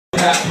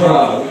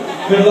Capra.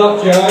 Good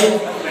luck, Joe.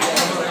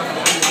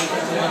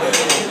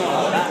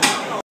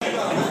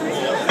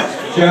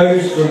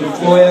 Joe's from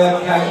Foyer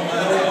Cafe.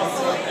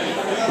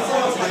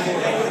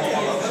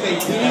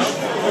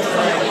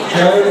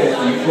 Joe is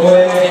from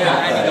Foyer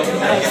Cafe.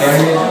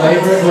 Australia's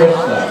favourite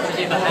barista.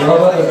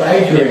 Brother of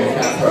Adrian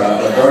Capra,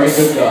 a very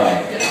good guy.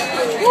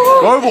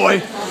 Go boy!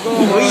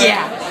 Oh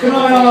yeah! Can I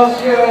ask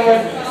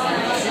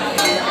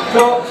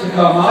Doc to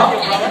come up?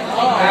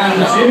 And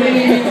Jimmy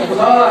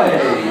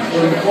Live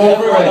from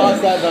Corporate.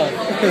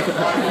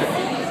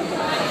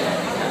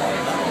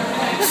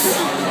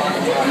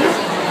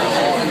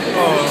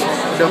 Oh,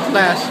 the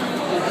flash.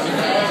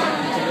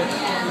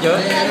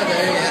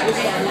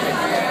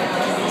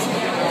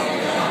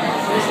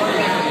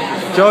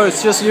 Joe,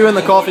 it's just you and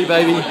the coffee,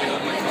 baby.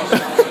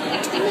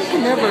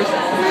 Never.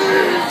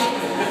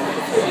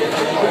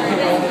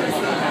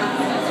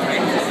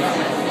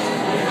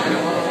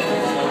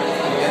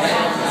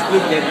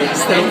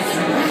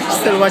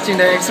 Still watching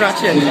the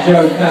extraction. This is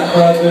Joe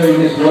Capra doing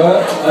this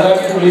work. I don't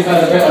think we've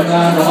had a better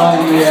man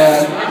behind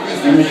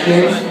the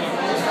machine.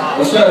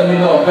 Well, certainly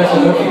not a better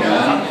looking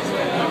man.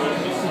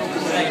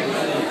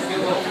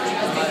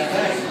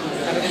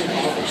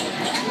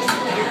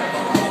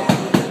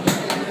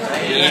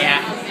 Yeah.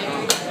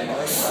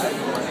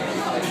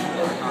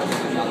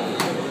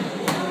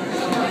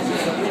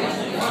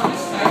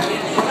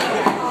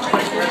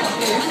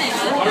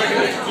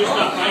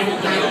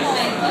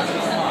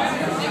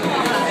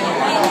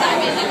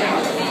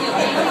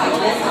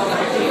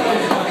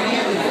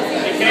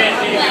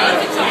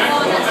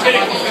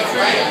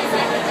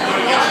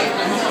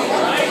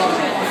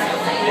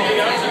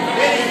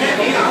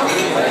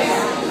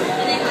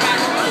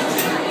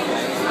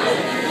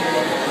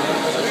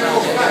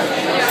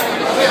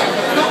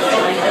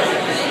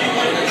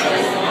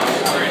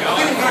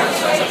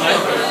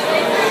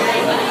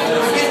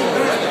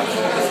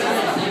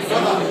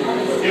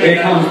 Here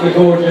comes the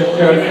gorgeous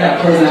Joe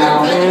Capra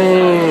now.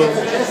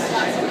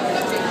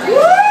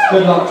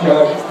 Good luck,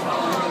 Joe.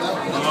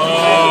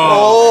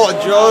 Oh,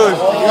 Joe.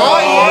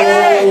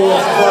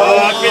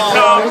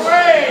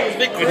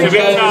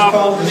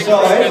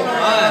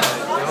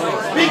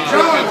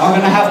 I'm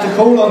going to have to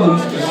call on them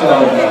to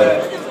decide though.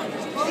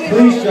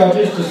 Please,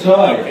 judges,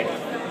 decide.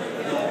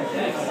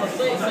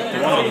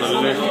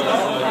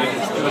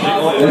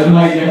 There's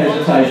major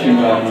hesitation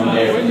going on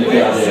here from the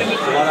judges.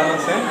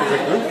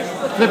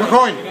 Flip a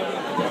coin.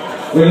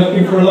 We're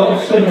looking for a lot of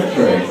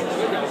symmetry.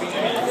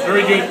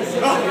 Very good.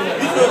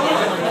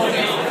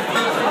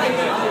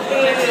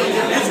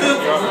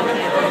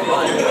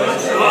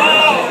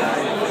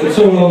 It's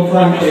all on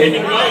Frankie.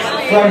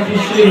 Frankie,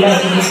 she has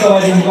the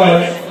deciding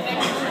vote.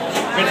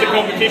 It's a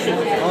competition.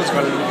 Oh, it's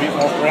got a little bit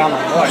more brown on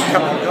white.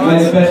 Come on, guys. May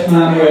the best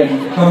man win.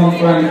 Come on,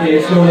 Frankie,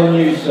 it's all on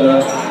you,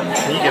 sir.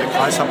 Can you get a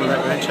close up of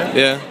that venture?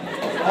 Yeah.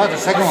 Oh, the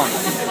second one.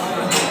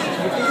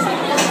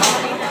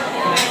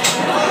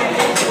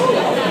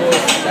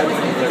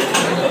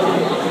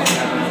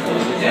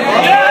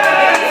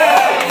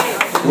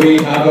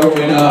 We have a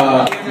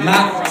winner,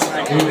 Matt.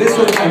 This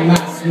will be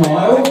Matt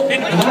Smile.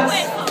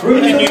 Matt, through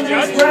to the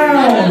next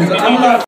round.